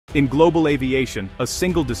In global aviation, a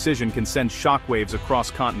single decision can send shockwaves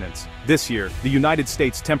across continents. This year, the United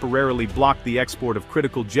States temporarily blocked the export of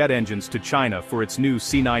critical jet engines to China for its new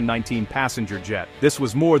C919 passenger jet. This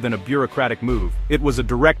was more than a bureaucratic move. It was a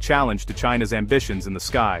direct challenge to China's ambitions in the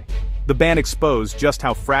sky. The ban exposed just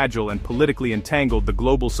how fragile and politically entangled the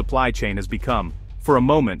global supply chain has become. For a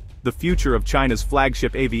moment, the future of China's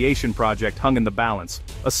flagship aviation project hung in the balance,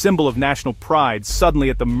 a symbol of national pride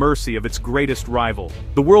suddenly at the mercy of its greatest rival.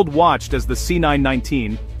 The world watched as the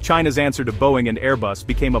C919, China's answer to Boeing and Airbus,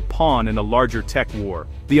 became a pawn in a larger tech war.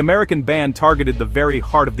 The American ban targeted the very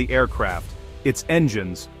heart of the aircraft, its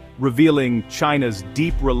engines, revealing China's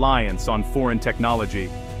deep reliance on foreign technology.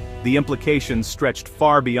 The implications stretched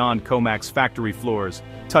far beyond COMAC's factory floors,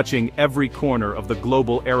 touching every corner of the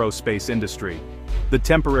global aerospace industry. The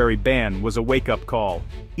temporary ban was a wake-up call.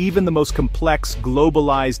 Even the most complex,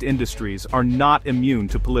 globalized industries are not immune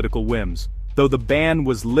to political whims. Though the ban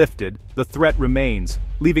was lifted, the threat remains,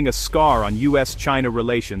 leaving a scar on US-China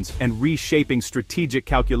relations and reshaping strategic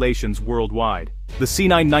calculations worldwide. The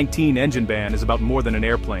C919 engine ban is about more than an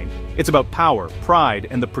airplane. It's about power, pride,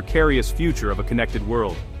 and the precarious future of a connected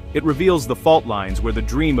world. It reveals the fault lines where the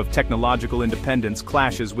dream of technological independence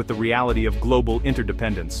clashes with the reality of global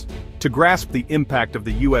interdependence. To grasp the impact of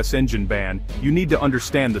the US engine ban, you need to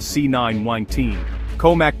understand the C919.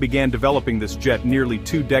 COMAC began developing this jet nearly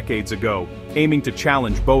 2 decades ago, aiming to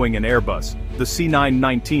challenge Boeing and Airbus. The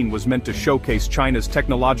C919 was meant to showcase China's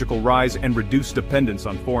technological rise and reduce dependence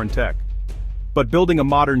on foreign tech. But building a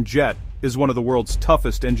modern jet is one of the world's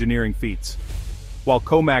toughest engineering feats. While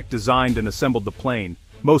COMAC designed and assembled the plane,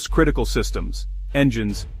 most critical systems,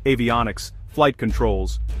 engines, avionics, flight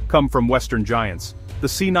controls, come from Western giants. The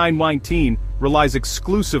C919 relies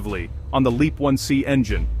exclusively on the LEAP-1C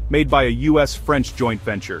engine, made by a US-French joint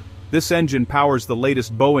venture. This engine powers the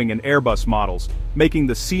latest Boeing and Airbus models, making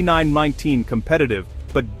the C919 competitive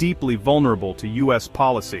but deeply vulnerable to US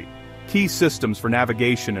policy. Key systems for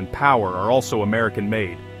navigation and power are also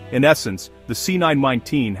American-made. In essence, the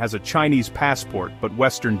C919 has a Chinese passport but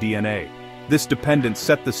Western DNA. This dependence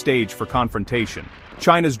set the stage for confrontation.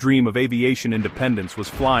 China's dream of aviation independence was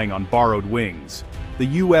flying on borrowed wings. The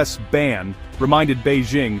US ban reminded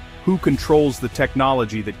Beijing who controls the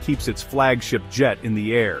technology that keeps its flagship jet in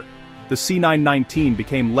the air. The C919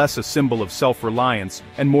 became less a symbol of self-reliance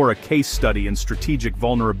and more a case study in strategic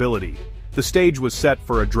vulnerability. The stage was set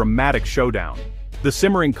for a dramatic showdown. The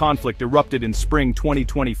simmering conflict erupted in spring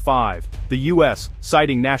 2025. The US,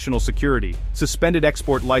 citing national security, suspended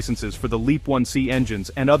export licenses for the LEAP-1C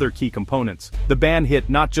engines and other key components. The ban hit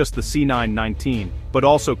not just the C919, but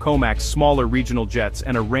also COMAC's smaller regional jets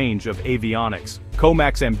and a range of avionics.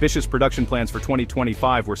 COMAC's ambitious production plans for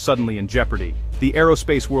 2025 were suddenly in jeopardy. The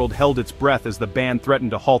aerospace world held its breath as the ban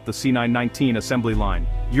threatened to halt the C919 assembly line.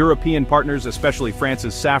 European partners, especially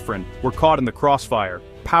France's Safran, were caught in the crossfire,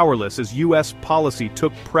 powerless as US policy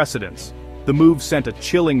took precedence. The move sent a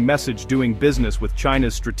chilling message. Doing business with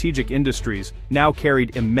China's strategic industries now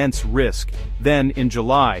carried immense risk. Then, in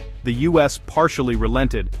July, the US partially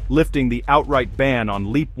relented, lifting the outright ban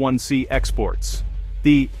on LEAP-1C exports.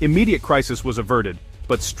 The immediate crisis was averted,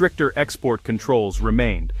 but stricter export controls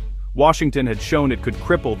remained. Washington had shown it could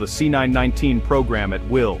cripple the C919 program at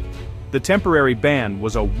will. The temporary ban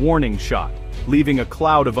was a warning shot, leaving a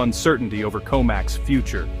cloud of uncertainty over COMAC's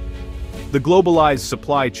future. The globalized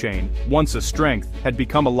supply chain, once a strength, had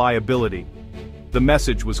become a liability. The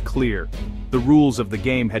message was clear. The rules of the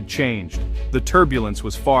game had changed. The turbulence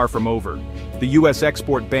was far from over. The US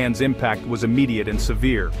export ban's impact was immediate and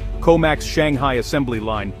severe. COMAC's Shanghai assembly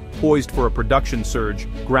line, poised for a production surge,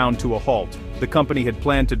 ground to a halt. The company had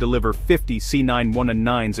planned to deliver 50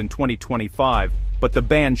 C919s in 2025, but the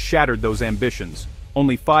ban shattered those ambitions.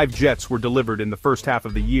 Only 5 jets were delivered in the first half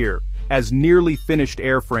of the year, as nearly finished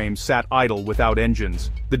airframes sat idle without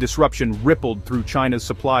engines. The disruption rippled through China's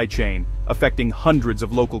supply chain, affecting hundreds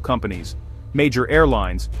of local companies. Major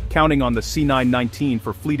airlines, counting on the C919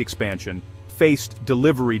 for fleet expansion, faced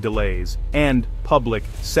delivery delays and public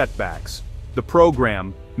setbacks. The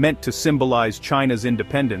program, meant to symbolize China's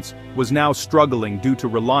independence, was now struggling due to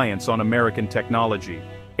reliance on American technology.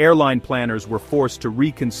 Airline planners were forced to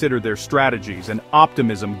reconsider their strategies, and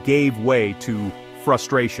optimism gave way to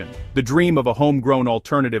frustration. The dream of a homegrown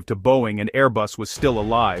alternative to Boeing and Airbus was still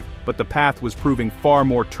alive, but the path was proving far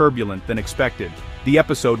more turbulent than expected. The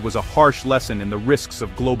episode was a harsh lesson in the risks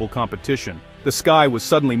of global competition. the sky was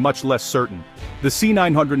suddenly much less certain. The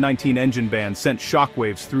C919 engine ban sent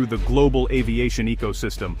shockwaves through the global aviation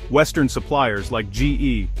ecosystem. Western suppliers like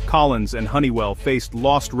GE, Collins, and Honeywell faced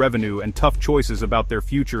lost revenue and tough choices about their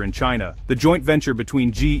future in China. The joint venture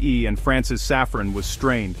between GE and France's Safran was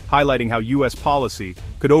strained, highlighting how US policy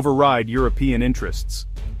could override European interests.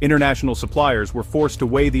 International suppliers were forced to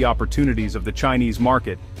weigh the opportunities of the Chinese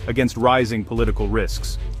market against rising political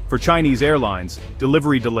risks. For Chinese airlines,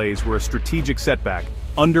 delivery delays were a strategic setback,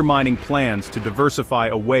 undermining plans to diversify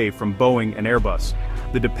away from Boeing and Airbus.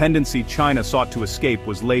 The dependency China sought to escape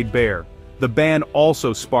was laid bare. The ban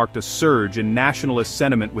also sparked a surge in nationalist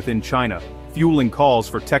sentiment within China, fueling calls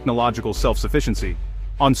for technological self-sufficiency.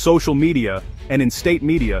 On social media and in state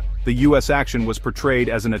media, the US action was portrayed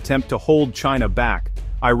as an attempt to hold China back.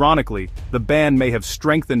 Ironically, the ban may have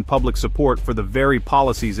strengthened public support for the very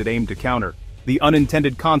policies it aimed to counter. The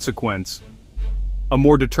unintended consequence: a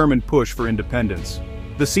more determined push for independence.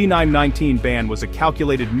 The C919 ban was a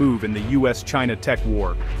calculated move in the US-China tech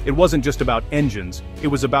war. It wasn't just about engines, it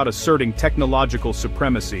was about asserting technological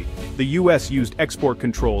supremacy. The US used export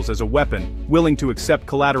controls as a weapon, willing to accept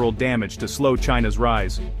collateral damage to slow China's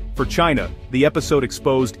rise. For China, the episode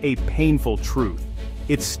exposed a painful truth.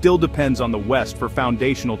 It still depends on the West for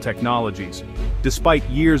foundational technologies. Despite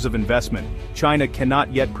years of investment, China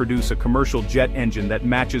cannot yet produce a commercial jet engine that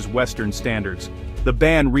matches Western standards. The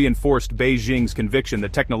ban reinforced Beijing's conviction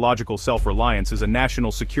that technological self-reliance is a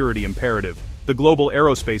national security imperative. The global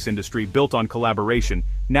aerospace industry, built on collaboration,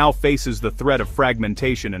 now faces the threat of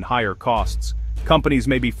fragmentation and higher costs. Companies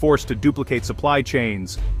may be forced to duplicate supply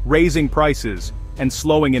chains, raising prices, and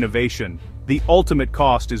slowing innovation. The ultimate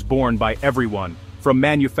cost is borne by everyone, from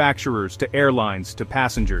manufacturers to airlines to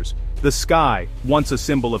passengers. The sky, once a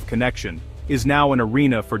symbol of connection, is now an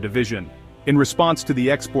arena for division. In response to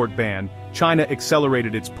the export ban, China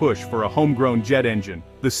accelerated its push for a homegrown jet engine,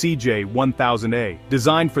 the CJ1000A.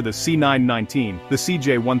 Designed for the C919, the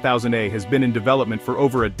CJ1000A has been in development for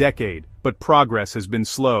over a decade, but progress has been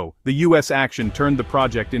slow. The US action turned the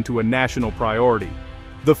project into a national priority.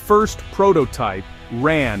 The first prototype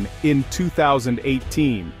ran in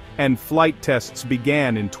 2018, and flight tests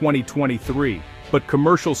began in 2023, but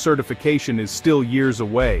commercial certification is still years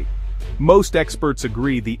away. Most experts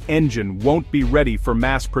agree the engine won't be ready for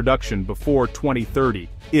mass production before 2030,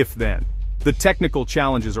 if then. The technical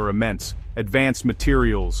challenges are immense. Advanced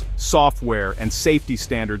materials, software, and safety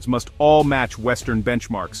standards must all match Western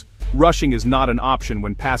benchmarks. Rushing is not an option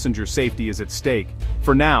when passenger safety is at stake.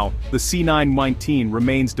 For now, the C919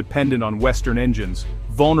 remains dependent on Western engines,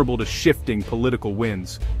 vulnerable to shifting political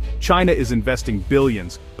winds. China is investing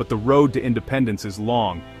billions, but the road to independence is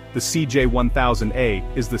long. The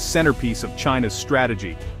CJ1000A is the centerpiece of China's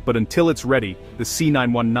strategy, but until it's ready, the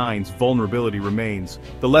C919's vulnerability remains.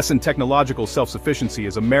 The lesson: technological self-sufficiency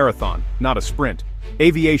is a marathon, not a sprint.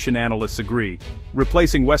 Aviation analysts agree.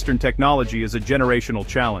 Replacing Western technology is a generational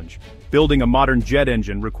challenge. Building a modern jet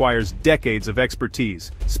engine requires decades of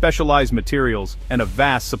expertise, specialized materials, and a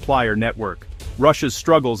vast supplier network. Russia's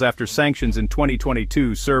struggles after sanctions in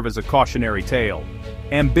 2022 serve as a cautionary tale.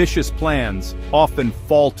 Ambitious plans often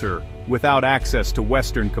falter without access to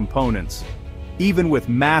Western components. Even with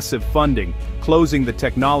massive funding, closing the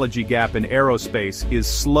technology gap in aerospace is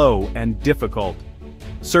slow and difficult.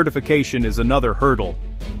 Certification is another hurdle.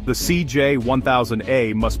 The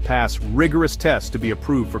CJ1000A must pass rigorous tests to be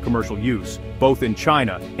approved for commercial use, both in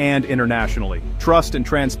China and internationally. Trust and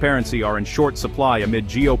transparency are in short supply amid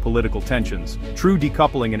geopolitical tensions. True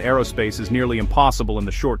decoupling in aerospace is nearly impossible in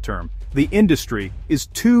the short term. The industry is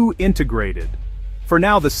too integrated. For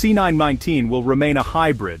now, the C919 will remain a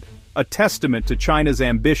hybrid, a testament to China's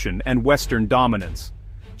ambition and Western dominance.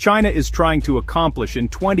 China is trying to accomplish in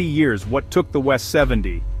 20 years what took the West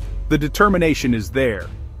 70. The determination is there,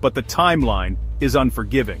 but the timeline is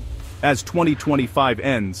unforgiving. As 2025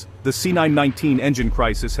 ends, the C919 engine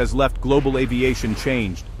crisis has left global aviation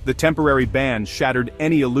changed. The temporary ban shattered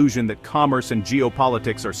any illusion that commerce and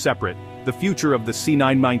geopolitics are separate. The future of the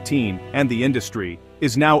C919 and the industry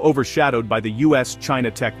is now overshadowed by the US-China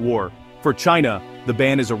tech war. For China, the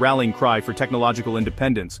ban is a rallying cry for technological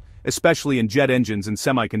independence, especially in jet engines and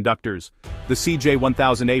semiconductors. The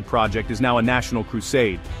CJ1000A project is now a national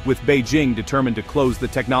crusade, with Beijing determined to close the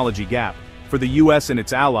technology gap. For the US and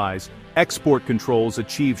its allies, export controls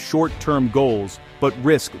achieve short-term goals but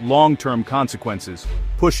risk long-term consequences,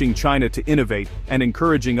 pushing China to innovate and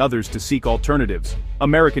encouraging others to seek alternatives.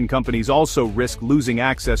 American companies also risk losing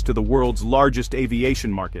access to the world's largest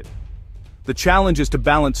aviation market. The challenge is to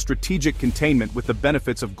balance strategic containment with the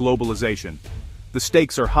benefits of globalization. The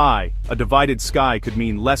stakes are high. A divided sky could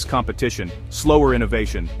mean less competition, slower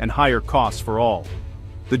innovation, and higher costs for all.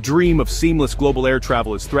 The dream of seamless global air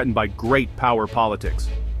travel is threatened by great power politics.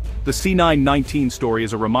 The C919 story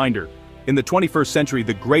is a reminder. In the 21st century,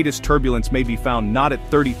 the greatest turbulence may be found not at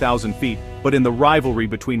 30,000 feet, but in the rivalry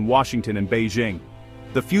between Washington and Beijing.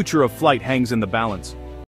 The future of flight hangs in the balance.